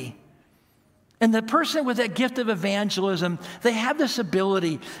differently. And the person with that gift of evangelism, they have this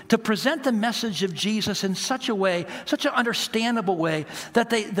ability to present the message of Jesus in such a way, such an understandable way,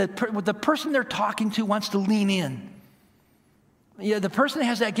 that the person they're talking to wants to lean in. Yeah, the person that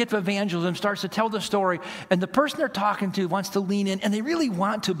has that gift of evangelism starts to tell the story, and the person they're talking to wants to lean in, and they really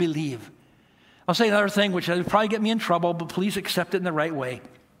want to believe. I'll say another thing, which would probably get me in trouble, but please accept it in the right way.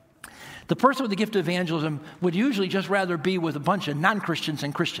 The person with the gift of evangelism would usually just rather be with a bunch of non-Christians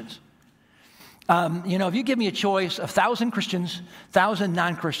than Christians. If you give me a choice of 1,000 Christians, 1,000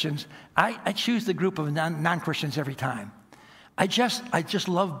 non-Christians, I choose the group of non-Christians every time. I just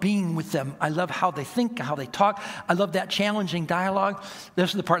love being with them. I love how they think, how they talk. I love that challenging dialogue.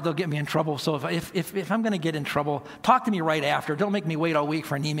 This is the part that'll get me in trouble. So if I'm going to get in trouble, talk to me right after. Don't make me wait all week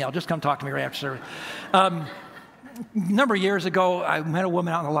for an email. Just come talk to me right after service. A number of years ago, I met a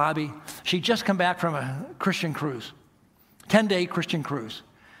woman out in the lobby. She'd just come back from a Christian cruise, 10-day Christian cruise.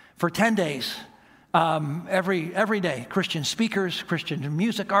 For 10 days, every day, Christian speakers, Christian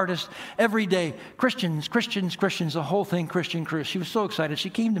music artists, every day, Christians, the whole thing, Christian cruise. She was so excited. She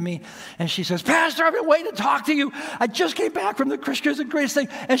came to me and she says, Pastor, I've been waiting to talk to you. I just came back from the Christian cruise, the greatest thing.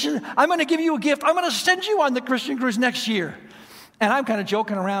 And she said, I'm going to give you a gift. I'm going to send you on the Christian cruise next year. And I'm kind of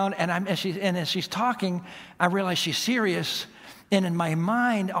joking around, and as she's talking, I realize she's serious. And in my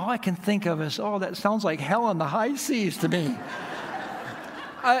mind, all I can think of is, oh, that sounds like hell on the high seas to me.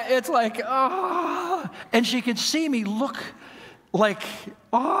 It's like, oh. And she could see me look like,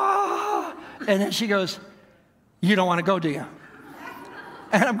 oh. And then she goes, you don't want to go, do you?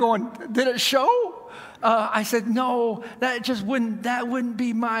 And I'm going, did it show? I said, no, that wouldn't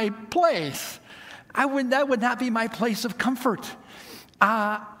be my place. That would not be my place of comfort.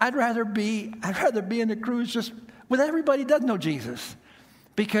 I'd rather be in the cruise just with everybody who doesn't know Jesus,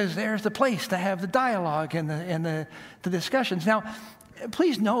 because there's the place to have the dialogue and the discussions. Now,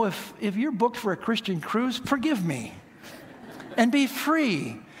 please know if you're booked for a Christian cruise, forgive me and be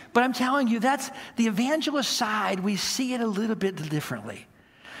free. But I'm telling you, that's the evangelist side. We see it a little bit differently.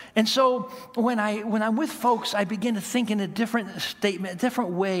 And so when I'm with folks, I begin to think in a different statement, a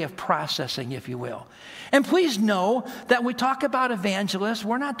different way of processing, if you will. And please know that when we talk about evangelists,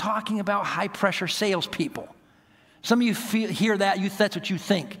 we're not talking about high-pressure salespeople. Some of you hear that, that's what you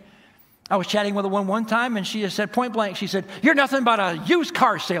think. I was chatting with a woman one time, and she just said, point blank, she said, you're nothing but a used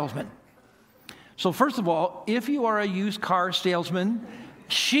car salesman. So first of all, if you are a used car salesman,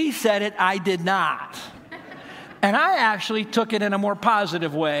 she said it, I did not. And I actually took it in a more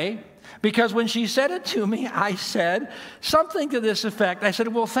positive way, because when she said it to me, I said something to this effect. I said,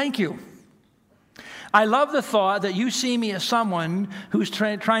 well, thank you. I love the thought that you see me as someone who's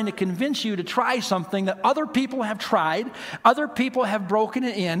trying to convince you to try something that other people have tried, other people have broken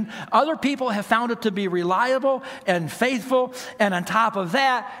it in, other people have found it to be reliable and faithful, and on top of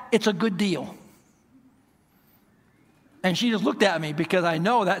that, it's a good deal. And she just looked at me, because I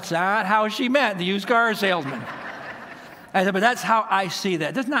know that's not how she meant the used car salesman. I said, but that's how I see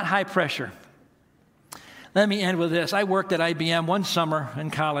that. That's not high pressure. Let me end with this. I worked at IBM one summer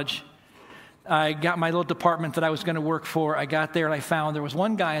in college. I got my little department that I was going to work for. I got there and I found there was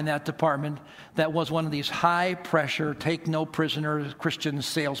one guy in that department that was one of these high pressure, take no prisoners, Christian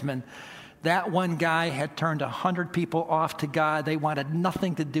salesmen. That one guy had turned 100 people off to God. They wanted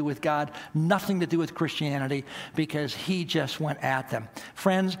nothing to do with God, nothing to do with Christianity, because he just went at them.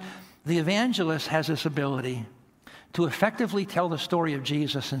 Friends, the evangelist has this ability to effectively tell the story of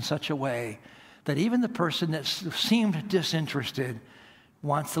Jesus in such a way that even the person that seemed disinterested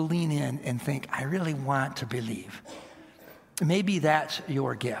wants to lean in and think, I really want to believe. Maybe that's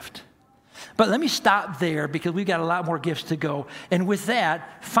your gift. But let me stop there, because we've got a lot more gifts to go. And with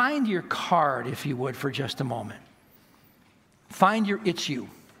that, find your card, if you would, for just a moment. Find your it's you.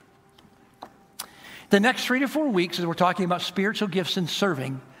 The next 3 to 4 weeks, as we're talking about spiritual gifts and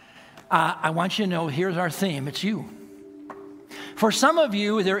serving, I want you to know, here's our theme. It's you. For some of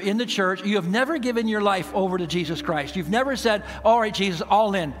you that are in the church, you have never given your life over to Jesus Christ. You've never said, all right, Jesus,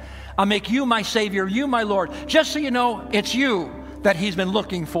 all in. I'll make you my Savior, you my Lord. Just so you know, it's you that he's been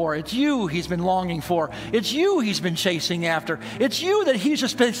looking for. It's you he's been longing for. It's you he's been chasing after. It's you that he's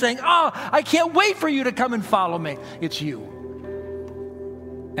just been saying, oh, I can't wait for you to come and follow me. It's you.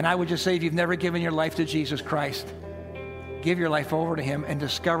 And I would just say, if you've never given your life to Jesus Christ, give your life over to him and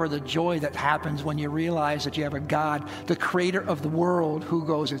discover the joy that happens when you realize that you have a God, the creator of the world, who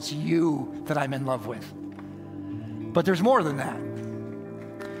goes, it's you that I'm in love with. But there's more than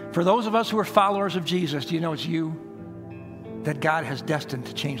that. For those of us who are followers of Jesus, do you know it's you that God has destined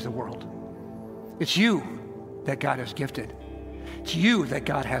to change the world? It's you that God has gifted. It's you that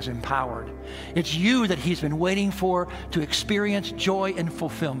God has empowered. It's you that he's been waiting for to experience joy and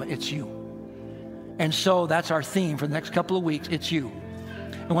fulfillment. It's you. And so that's our theme for the next couple of weeks. It's you.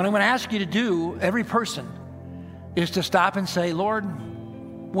 And what I'm going to ask you to do, every person, is to stop and say, Lord,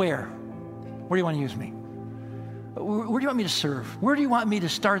 where? Where do you want to use me? Where do you want me to serve? Where do you want me to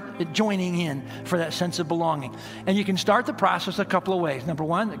start joining in for that sense of belonging? And you can start the process a couple of ways. Number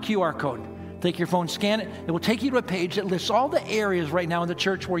one, the QR code. Take your phone, scan it. It will take you to a page that lists all the areas right now in the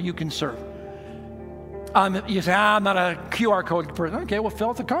church where you can serve. You say, I'm not a QR code person. Okay, well, fill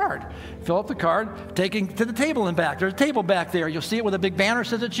out the card. Fill out the card, taking to the table and back. There's a table back there. You'll see it with a big banner that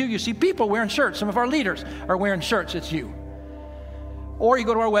says it's you. You see people wearing shirts. Some of our leaders are wearing shirts. It's you. Or you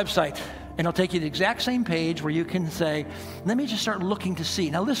go to our website, and it'll take you to the exact same page where you can say, let me just start looking to see.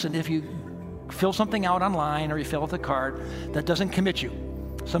 Now, listen, if you fill something out online or you fill out the card, that doesn't commit you.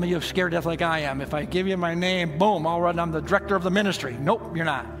 Some of you are scared to death like I am. If I give you my name, boom, all right, I'm the director of the ministry. Nope, you're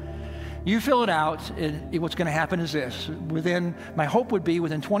not. You fill it out, what's going to happen is this. My hope would be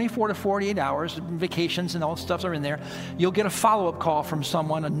within 24 to 48 hours, vacations and all the stuff are in there, you'll get a follow-up call from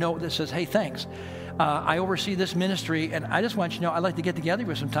someone, a note that says, hey, thanks. I oversee this ministry, and I just want you to know I'd like to get together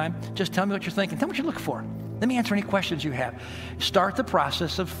with some time. Just tell me what you're thinking. Tell me what you look for. Let me answer any questions you have. Start the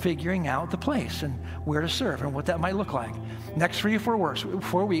process of figuring out the place and where to serve and what that might look like. Next 3 or 4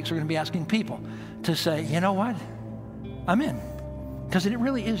 weeks, we're going to be asking people to say, you know what? I'm in. Because it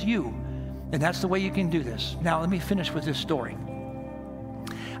really is you. And that's the way you can do this. Now, let me finish with this story.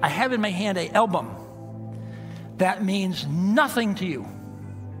 I have in my hand an album that means nothing to you.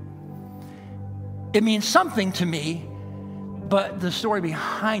 It means something to me, but the story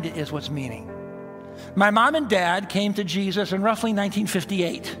behind it is what's meaning. My mom and dad came to Jesus in roughly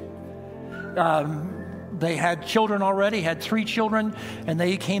 1958. They had children already, had 3 children, and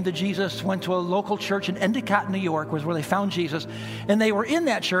they came to Jesus, went to a local church in Endicott, New York, was where they found Jesus. And they were in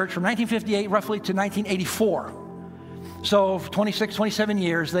that church from 1958 roughly to 1984. So 26, 27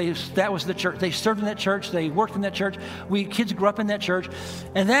 years, that was the church. They served in that church. They worked in that church. We kids grew up in that church.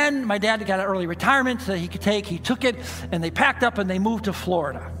 And then my dad got an early retirement that he could take. He took it, and they packed up, and they moved to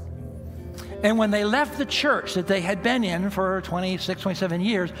Florida. And when they left the church that they had been in for 26, 27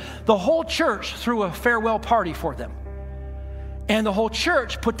 years, the whole church threw a farewell party for them. And the whole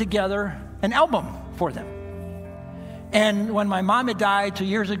church put together an album for them. And when my mom had died 2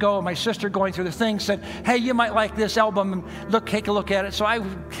 years ago, my sister going through the thing said, hey, you might like this album. Take a look at it. So I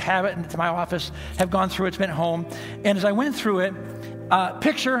have it into my office, have gone through it, spent home. And as I went through it,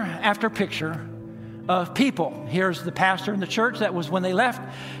 picture after picture of people. Here's the pastor in the church that was when they left.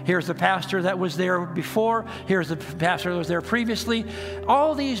 Here's the pastor that was there before. Here's the pastor that was there previously.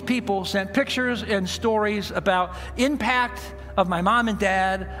 All these people sent pictures and stories about impact of my mom and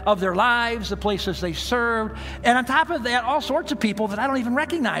dad, of their lives, the places they served. And on top of that, all sorts of people that I don't even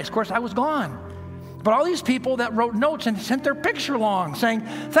recognize. Of course, I was gone. But all these people that wrote notes and sent their picture along saying,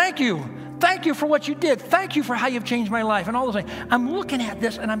 thank you. Thank you for what you did. Thank you for how you've changed my life and all those things. I'm looking at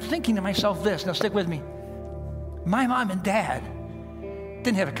this and I'm thinking to myself this. Now stick with me. My mom and dad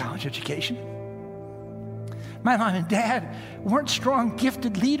didn't have a college education. My mom and dad weren't strong,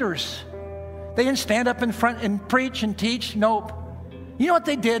 gifted leaders. They didn't stand up in front and preach and teach. Nope. You know what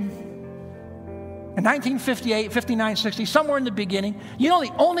they did? In 1958, 59, 60, somewhere in the beginning, you know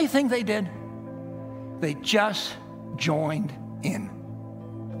the only thing they did? They just joined in.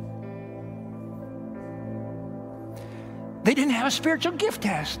 They didn't have a spiritual gift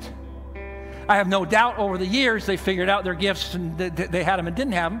test. I have no doubt over the years they figured out their gifts and they had them and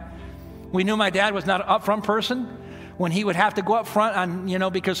didn't have them. We knew my dad was not an upfront person. When he would have to go up front on,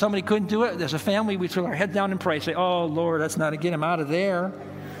 because somebody couldn't do it, as a family, we'd throw our head down and pray, say, oh, Lord, that's not to get him out of there,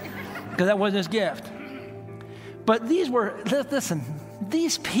 because that wasn't his gift. But these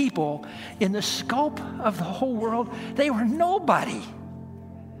people, in the scope of the whole world, they were nobody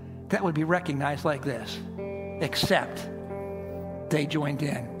that would be recognized like this, except they joined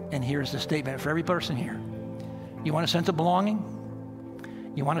in. And here's the statement for every person here. You want a sense of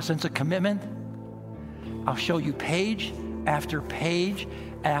belonging? You want a sense of commitment? I'll show you page after page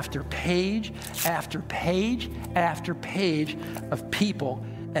after page after page after page of people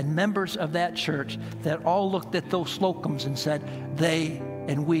and members of that church that all looked at those slocums and said, they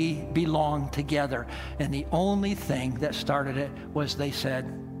and we belong together. And the only thing that started it was they said,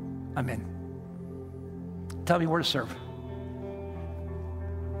 I'm in. Tell me where to serve.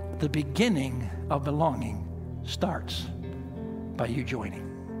 The beginning of belonging starts by you joining.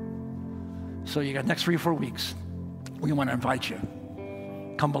 So you got next 3 or 4 weeks. We want to invite you.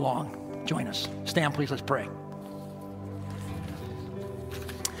 Come belong. Join us. Stand, please. Let's pray.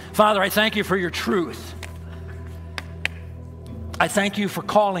 Father, I thank you for your truth. I thank you for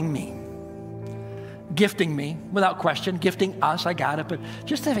calling me, gifting me, without question, gifting us. I got it. But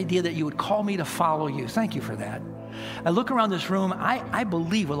just the idea that you would call me to follow you. Thank you for that. I look around this room, I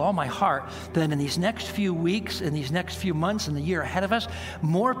believe with all my heart that in these next few weeks, in these next few months, in the year ahead of us,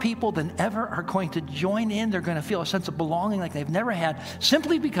 more people than ever are going to join in. They're going to feel a sense of belonging like they've never had,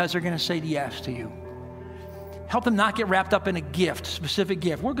 simply because they're going to say yes to you. Help them not get wrapped up in a gift, specific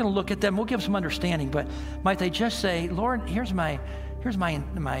gift. We're going to look at them. We'll give some understanding, but might they just say, Lord, here's my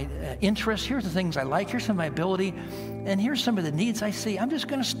interests. Here's the things I like. Here's some of my ability. And here's some of the needs I see. I'm just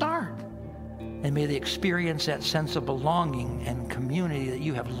going to start. And may they experience that sense of belonging and community that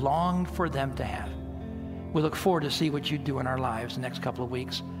you have longed for them to have. We look forward to see what you do in our lives the next couple of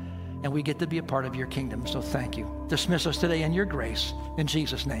weeks. And we get to be a part of your kingdom. So thank you. Dismiss us today in your grace. In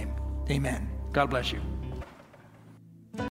Jesus' name, amen. God bless you.